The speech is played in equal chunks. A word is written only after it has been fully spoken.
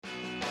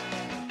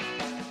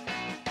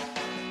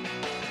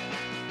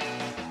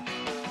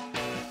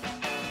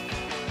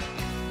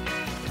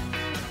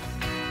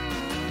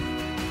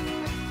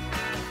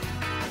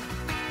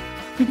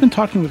We've been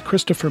talking with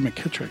Christopher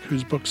McKittrick,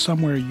 whose book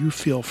Somewhere You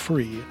Feel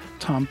Free,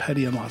 Tom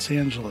Petty in Los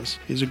Angeles,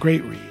 is a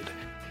great read.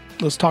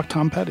 Let's talk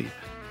Tom Petty.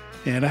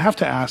 And I have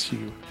to ask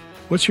you,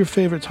 what's your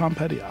favorite Tom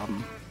Petty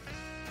album?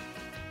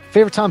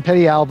 Favorite Tom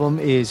Petty album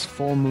is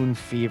Full Moon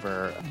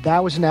Fever.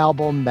 That was an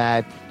album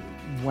that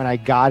when I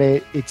got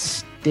it, it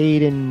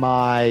stayed in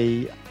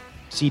my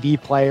CD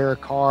player,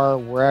 car,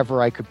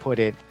 wherever I could put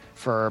it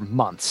for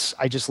months.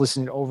 I just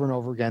listened to it over and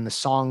over again. The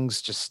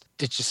songs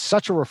it's just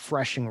such a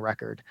refreshing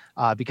record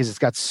because it's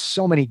got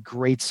so many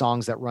great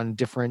songs that run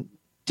different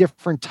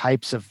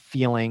types of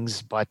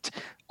feelings, but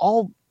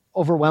all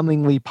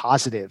overwhelmingly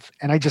positive.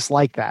 And I just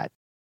like that.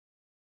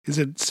 Is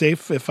it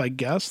safe if I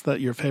guess that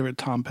your favorite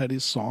Tom Petty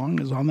song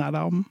is on that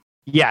album?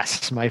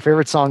 Yes, my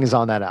favorite song is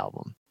on that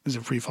album. Is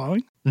it Free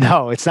Falling?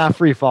 No, it's not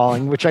Free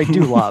Falling, which I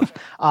do love.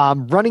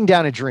 Running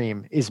Down a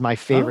Dream is my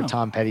favorite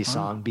Tom Petty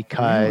song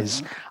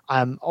because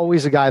I'm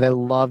always a guy that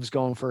loves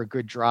going for a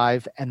good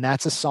drive. And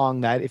that's a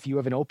song that if you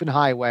have an open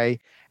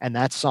highway and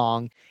that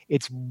song,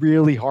 it's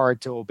really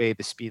hard to obey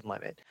the speed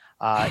limit.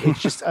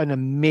 It's just an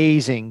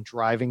amazing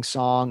driving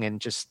song and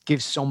just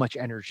gives so much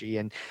energy.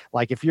 And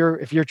like if you're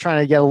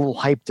trying to get a little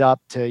hyped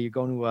up you're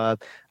going to a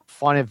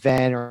fun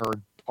event or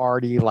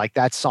party, like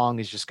that song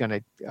is just going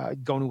to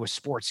go to a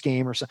sports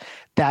game or something.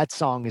 That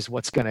song is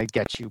what's going to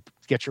get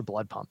your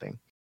blood pumping.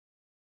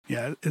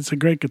 Yeah, it's a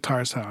great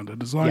guitar sound.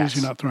 And as long as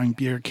you're not throwing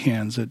beer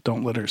cans at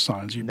Don't Litter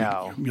songs,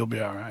 you'll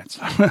be all right.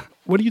 So,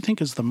 what do you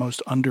think is the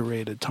most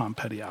underrated Tom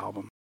Petty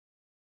album?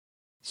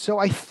 So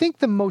I think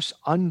the most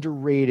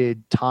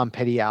underrated Tom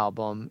Petty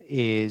album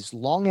is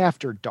Long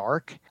After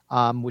Dark,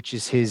 which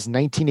is his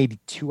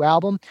 1982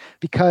 album,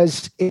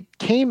 because it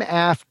came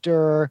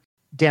after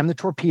Damn the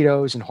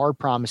Torpedoes and Hard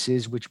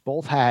Promises, which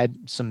both had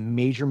some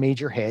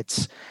major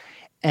hits.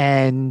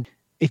 And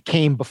it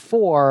came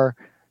before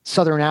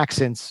Southern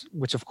Accents,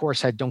 which of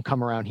course had Don't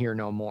Come Around Here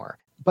No More.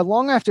 But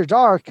Long After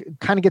Dark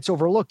kind of gets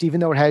overlooked,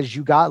 even though it has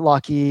You Got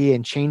Lucky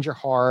and Change Your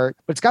Heart.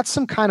 But it's got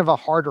some kind of a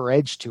harder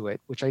edge to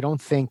it, which I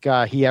don't think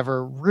he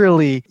ever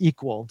really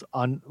equaled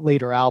on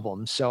later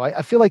albums. So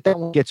I feel like that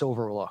one gets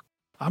overlooked.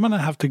 I'm going to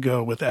have to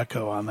go with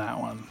Echo on that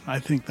one. I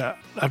think that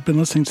I've been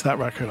listening to that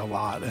record a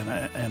lot,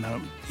 and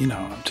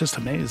I'm just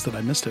amazed that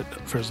I missed it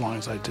for as long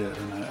as I did.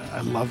 And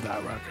I love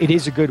that record. It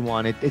is a good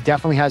one. It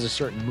definitely has a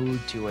certain mood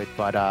to it.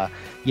 But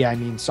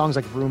songs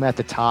like Room at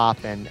the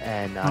Top and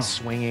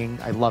Swinging,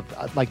 I love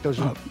those.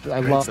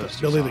 I love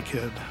those. Billy the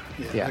Kid.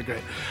 Yeah, they're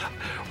great.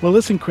 Well,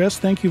 listen, Chris,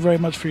 thank you very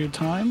much for your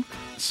time.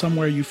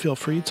 Somewhere You Feel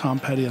Free,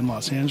 Tom Petty in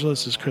Los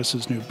Angeles is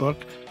Chris's new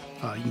book.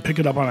 You can pick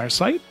it up on our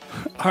site.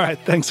 All right.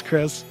 Thanks,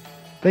 Chris.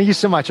 Thank you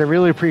so much. I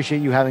really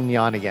appreciate you having me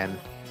on again.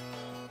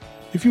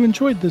 If you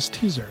enjoyed this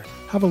teaser,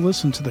 have a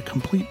listen to the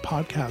complete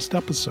podcast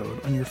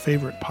episode on your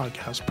favorite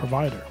podcast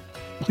provider.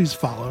 Please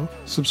follow,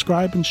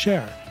 subscribe, and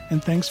share.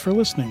 And thanks for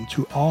listening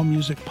to All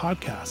Music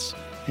Podcasts,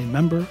 a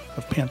member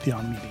of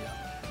Pantheon Media.